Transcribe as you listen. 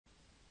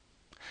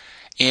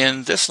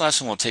In this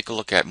lesson, we'll take a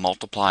look at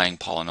multiplying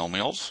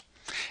polynomials.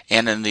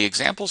 And in the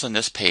examples on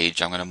this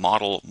page, I'm going to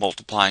model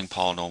multiplying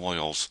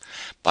polynomials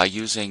by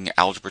using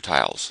algebra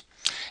tiles.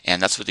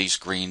 And that's what these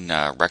green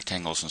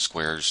rectangles and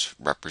squares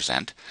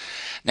represent.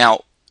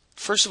 Now,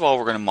 first of all,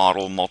 we're going to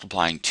model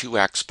multiplying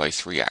 2x by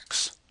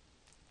 3x.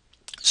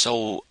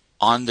 So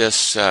on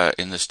this,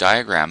 in this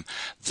diagram,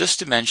 this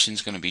dimension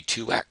is going to be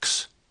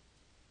 2x.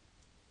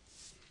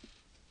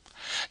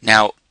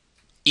 Now,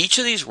 each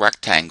of these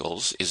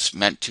rectangles is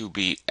meant to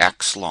be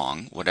x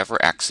long, whatever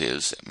x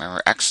is.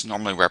 Remember, x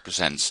normally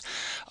represents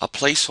a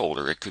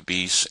placeholder. It could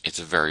be, it's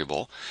a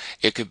variable.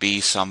 It could be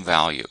some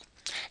value.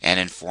 And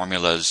in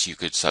formulas, you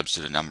could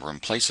substitute a number in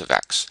place of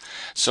x.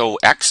 So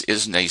x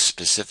isn't a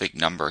specific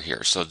number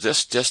here. So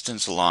this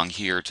distance along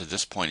here to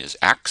this point is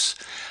x.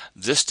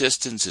 This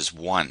distance is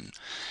 1.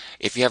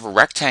 If you have a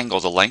rectangle,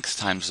 the length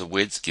times the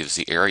width gives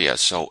the area.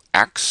 So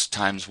x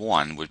times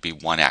 1 would be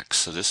 1x.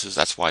 So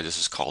that's why this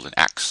is called an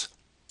x.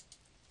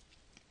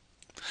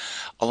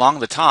 Along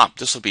the top,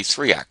 this will be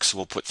 3x. So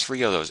we'll put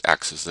 3 of those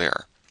x's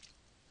there.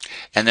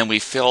 And then we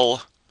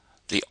fill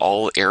the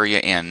all area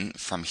in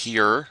from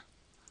here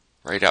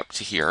right up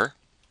to here.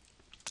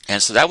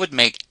 And so that would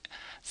make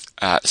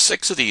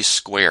 6 of these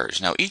squares.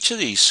 Now each of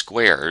these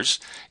squares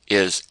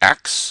is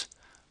x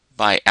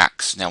by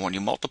x. Now when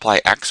you multiply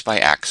x by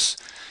x,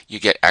 you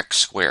get x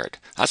squared.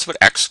 That's what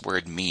x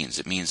squared means.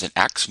 It means an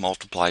x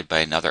multiplied by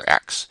another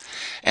x.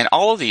 And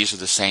all of these are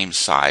the same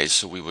size,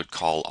 so we would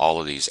call all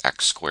of these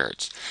x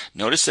squareds.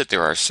 Notice that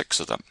there are 6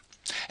 of them.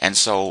 And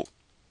so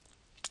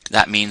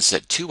that means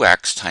that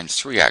 2x times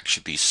 3x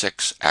should be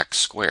 6x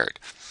squared.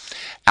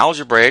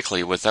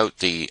 Algebraically, without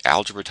the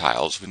algebra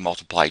tiles, we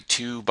multiply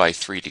 2 by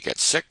 3 to get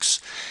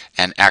 6,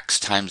 and x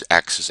times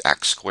x is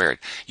x squared.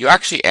 You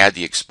actually add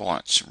the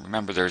exponents.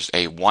 Remember, there's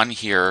a 1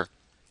 here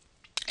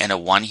and a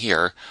 1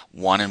 here.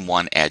 1 and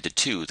 1 add to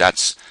 2.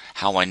 That's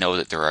how I know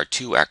that there are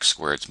 2x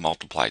squareds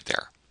multiplied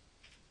there.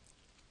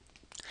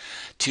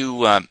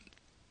 To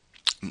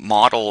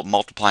model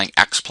multiplying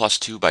x plus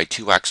 2 by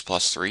 2x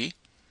plus 3,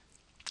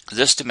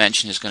 this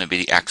dimension is going to be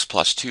the x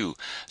plus 2.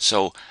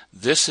 So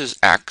this is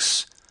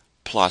x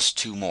plus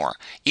 2 more.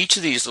 Each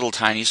of these little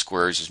tiny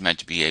squares is meant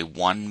to be a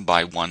 1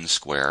 by 1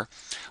 square.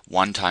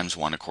 1 times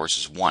 1, of course,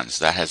 is 1.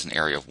 So that has an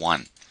area of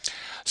 1.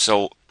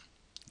 So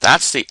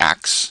that's the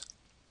x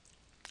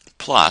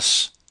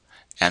plus,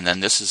 and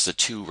then this is the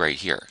 2 right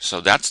here.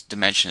 So that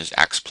dimension is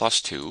x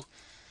plus 2.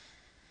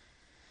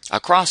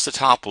 Across the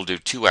top, we'll do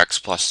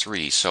 2x plus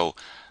 3. So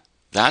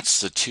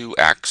that's the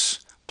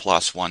 2x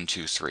plus 1,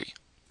 2, 3.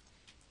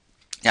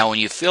 Now when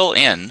you fill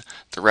in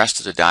the rest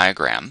of the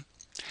diagram,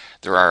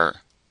 there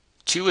are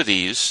 2 of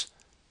these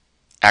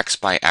x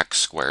by x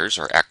squares,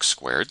 or x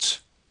squareds.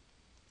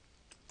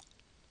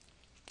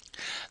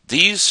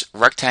 These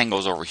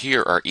rectangles over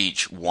here are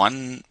each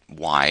 1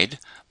 wide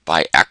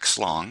by x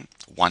long.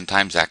 1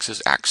 times x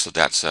is x,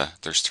 so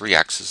there's 3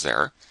 x's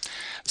there.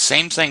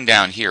 Same thing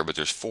down here, but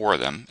there's 4 of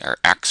them. They're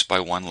x by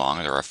 1 long,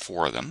 and there are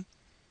 4 of them.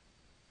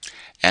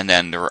 And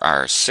then there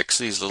are 6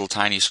 of these little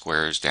tiny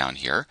squares down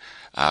here.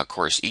 Of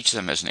course, each of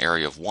them has an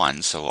area of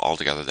 1, so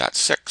altogether that's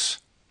 6.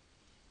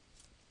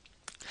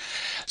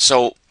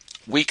 So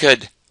we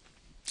could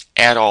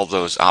add all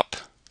those up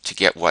to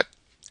get what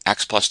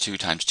x plus 2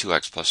 times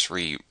 2x plus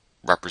 3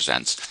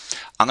 represents.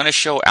 I'm going to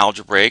show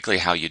algebraically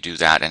how you do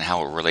that and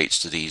how it relates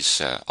to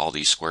these all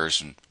these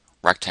squares and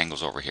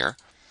rectangles over here.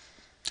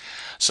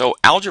 So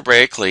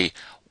algebraically,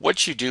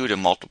 what you do to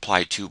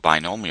multiply 2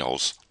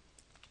 binomials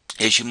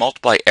is you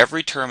multiply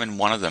every term in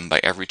one of them by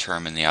every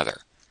term in the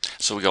other.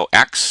 So we go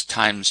x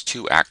times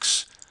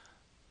 2x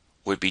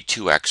would be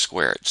 2x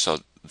squared. So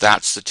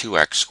that's the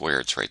 2x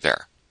squareds right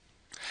there.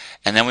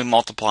 And then we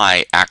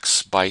multiply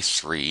x by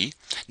 3.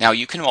 Now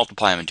you can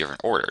multiply them in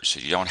different orders, so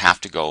you don't have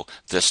to go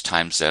this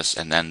times this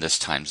and then this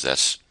times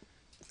this.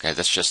 Okay,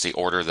 that's just the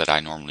order that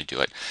I normally do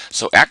it.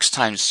 So x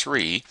times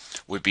 3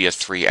 would be a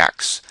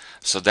 3x.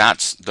 So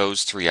that's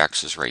those 3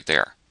 x's right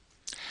there.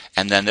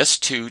 And then this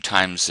 2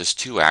 times this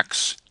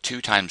 2x,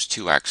 2 times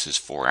 2x is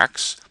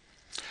 4x.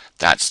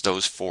 That's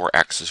those 4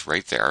 x's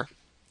right there.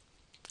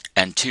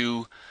 And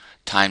 2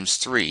 times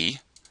 3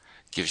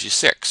 gives you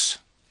 6.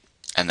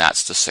 And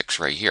that's the 6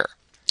 right here.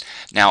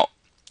 Now,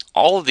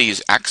 all of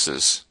these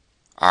x's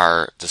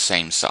are the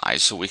same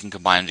size, so we can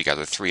combine them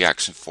together.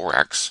 3x and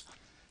 4x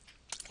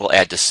will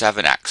add to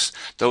 7x.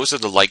 Those are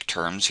the like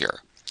terms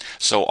here.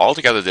 So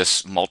altogether,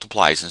 this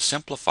multiplies and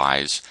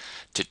simplifies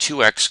to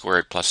 2x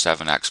squared plus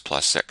 7x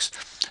plus 6.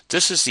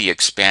 This is the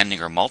expanding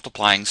or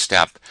multiplying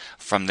step.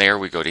 From there,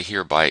 we go to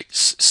here by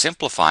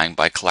simplifying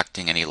by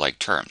collecting any like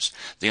terms.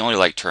 The only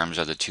like terms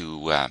are the two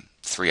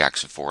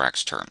 3x and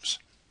 4x terms.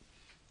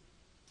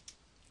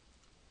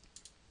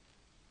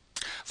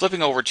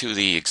 Flipping over to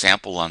the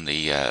example on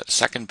the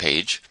second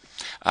page,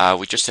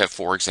 we just have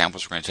 4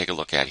 examples we're going to take a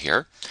look at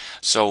here.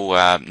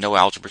 So no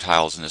algebra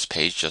tiles in this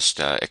page, just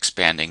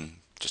expanding,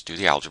 just do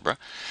the algebra.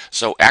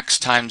 So x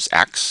times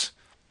x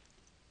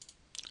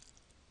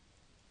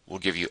will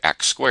give you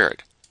x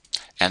squared.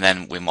 And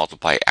then we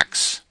multiply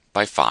x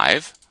by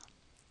 5.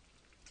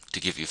 to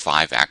give you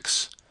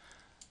 5x,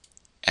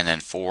 and then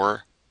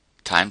 4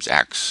 times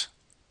x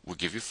will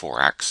give you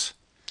 4x,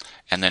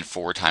 and then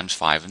 4 times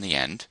 5 in the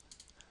end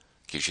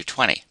gives you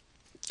 20.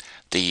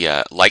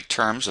 The like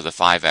terms are the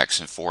 5x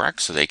and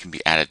 4x, so they can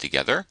be added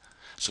together.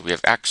 So we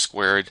have x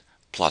squared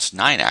plus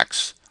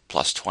 9x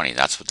plus 20.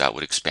 That's what that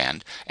would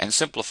expand and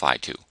simplify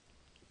to.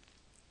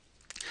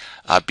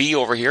 B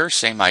over here,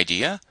 same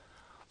idea.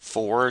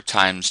 4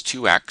 times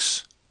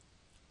 2x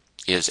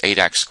is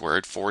 8x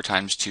squared. 4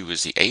 times 2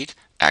 is the 8.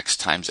 X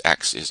times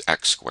x is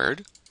x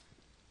squared.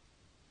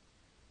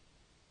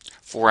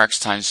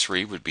 4x times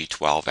 3 would be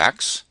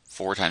 12x.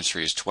 4 times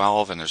 3 is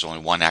 12, and there's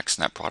only one x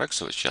in that product,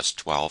 so it's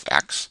just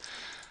 12x.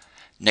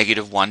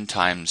 Negative 1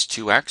 times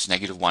 2x.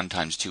 Negative 1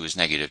 times 2 is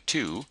negative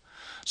 2,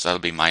 so that'll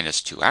be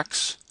minus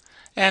 2x.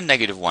 And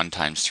negative 1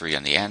 times 3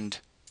 on the end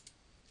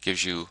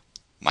gives you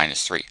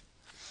minus 3.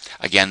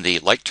 Again, the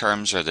like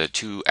terms are the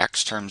two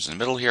x terms in the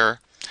middle here.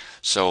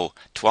 So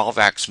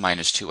 12x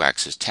minus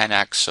 2x is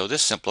 10x, so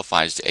this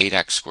simplifies to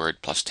 8x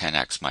squared plus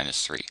 10x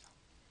minus 3.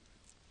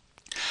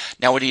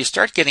 Now when you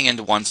start getting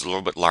into ones a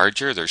little bit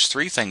larger, there's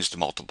three things to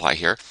multiply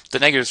here. The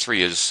negative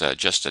 3 is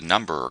just a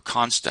number or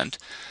constant,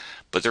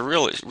 but there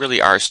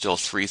really are still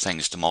three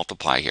things to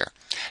multiply here.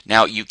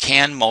 Now you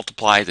can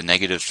multiply the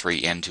negative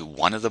 3 into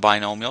one of the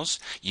binomials.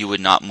 You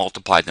would not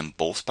multiply them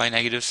both by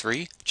negative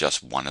 3,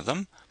 just one of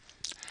them.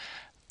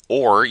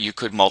 Or you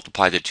could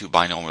multiply the two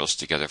binomials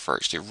together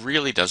first. It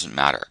really doesn't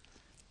matter.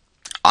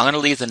 I'm going to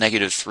leave the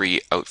negative 3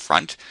 out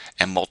front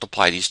and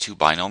multiply these two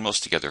binomials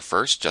together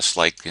first, just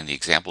like in the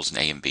examples in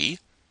A and B.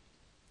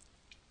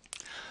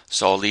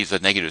 So I'll leave the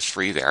negative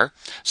 3 there.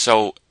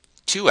 So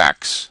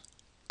 2x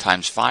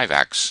times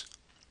 5x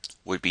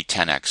would be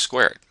 10x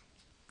squared.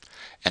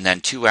 And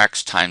then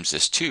 2x times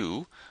this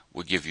 2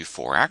 would give you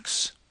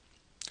 4x.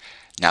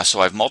 Now,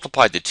 so I've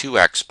multiplied the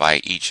 2x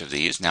by each of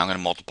these. Now I'm going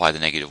to multiply the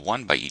negative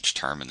 1 by each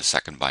term in the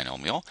second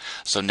binomial.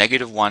 So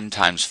negative 1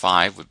 times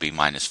 5 would be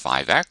minus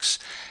 5x,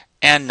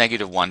 and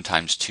negative 1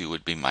 times 2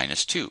 would be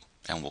minus 2,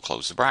 and we'll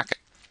close the bracket.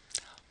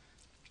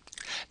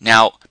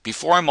 Now,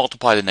 before I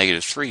multiply the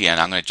negative 3 in,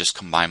 I'm going to just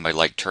combine my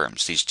like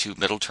terms. These two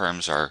middle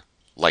terms are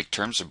like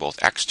terms, they're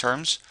both x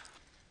terms.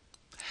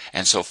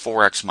 And so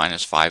 4x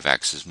minus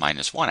 5x is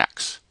minus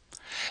 1x.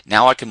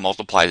 Now I can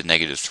multiply the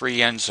negative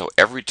 3 in, so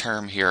every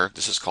term here,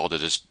 this is called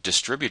a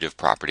distributive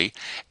property,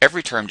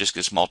 every term just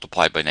gets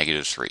multiplied by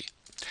negative 3.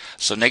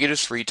 So negative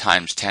 3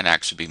 times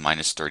 10x would be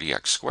minus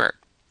 30x squared.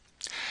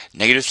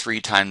 Negative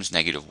 3 times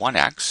negative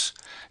 1x,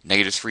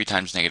 negative 3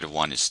 times negative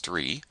 1 is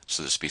 3,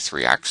 so this would be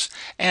 3x,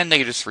 and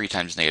negative 3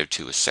 times negative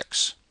 2 is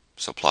 6,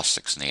 so plus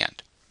 6 in the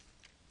end.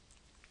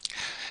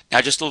 Now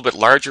just a little bit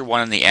larger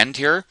one in the end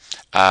here.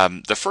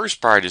 The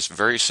first part is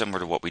very similar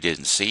to what we did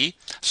in C,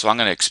 so I'm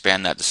going to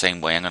expand that the same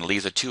way. I'm going to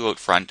leave the 2 out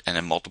front and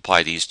then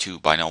multiply these two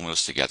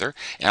binomials together,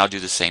 and I'll do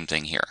the same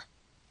thing here.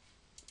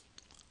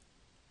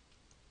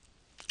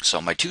 So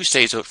my 2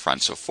 stays out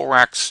front, so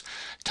 4x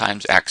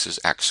times x is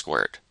x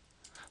squared.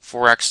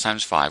 4x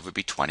times 5 would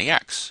be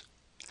 20x.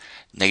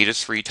 Negative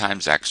 3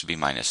 times x would be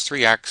minus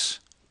 3x,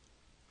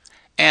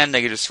 and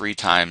negative 3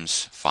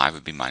 times 5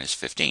 would be minus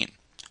 15.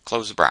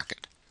 Close the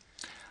bracket.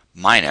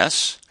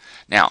 Minus,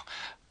 now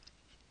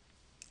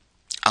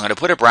I'm going to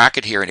put a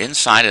bracket here, and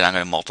inside it I'm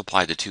going to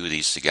multiply the two of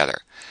these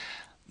together.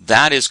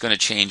 That is going to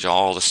change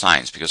all the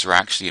signs, because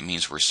it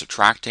means we're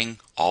subtracting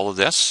all of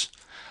this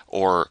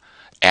or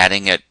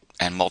adding it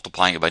and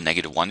multiplying it by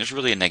negative 1. There's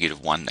really a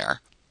negative 1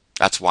 there.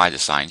 That's why the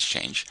signs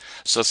change.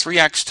 So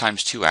 3x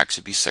times 2x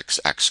would be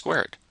 6x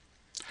squared.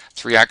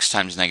 3x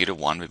times negative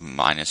 1 would be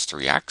minus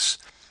 3x.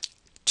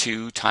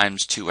 2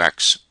 times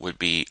 2x would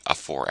be a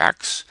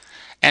 4x.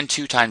 And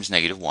 2 times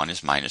negative 1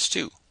 is minus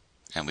 2.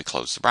 And we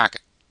close the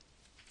bracket.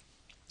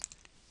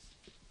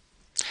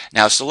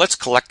 Now, so let's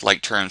collect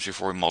like terms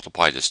before we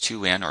multiply this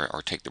 2 in,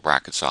 or take the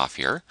brackets off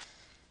here.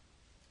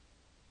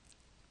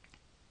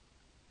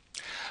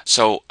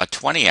 So a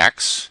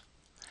 20x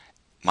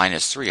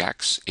minus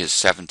 3x is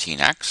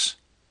 17x.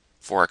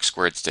 4x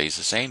squared stays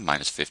the same,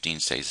 minus 15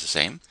 stays the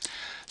same.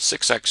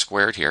 6x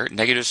squared here,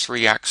 negative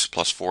 3x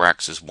plus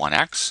 4x is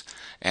 1x,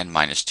 and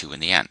minus 2 in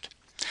the end.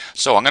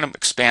 So I'm going to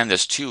expand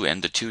this 2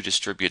 in. The 2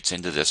 distributes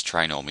into this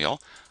trinomial.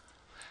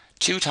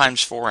 2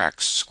 times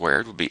 4x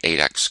squared would be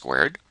 8x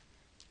squared.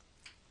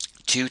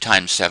 2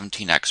 times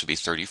 17x would be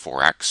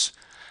 34x.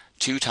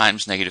 2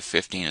 times negative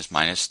 15 is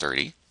minus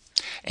 30.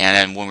 And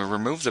then when we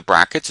remove the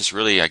brackets, it's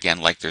really, again,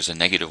 like there's a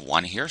negative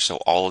 1 here, so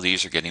all of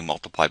these are getting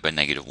multiplied by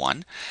negative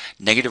 1.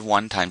 Negative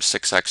 1 times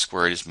 6x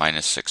squared is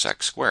minus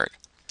 6x squared.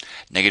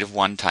 Negative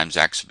 1 times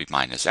x would be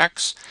minus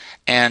x,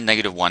 and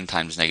negative 1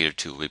 times negative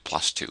 2 would be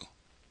plus 2.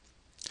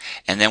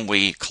 And then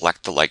we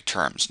collect the like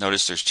terms.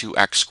 Notice there's two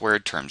x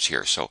squared terms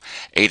here, so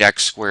 8x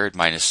squared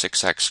minus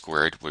 6x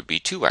squared would be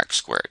 2x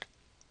squared.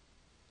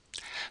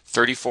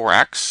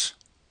 34x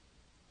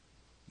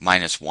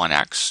minus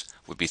 1x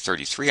would be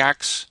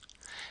 33x,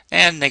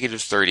 and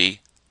negative 30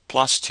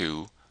 plus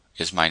 2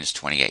 is minus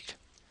 28.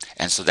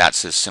 And so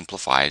that's as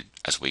simplified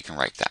as we can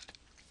write that.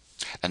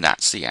 And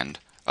that's the end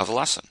of the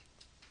lesson.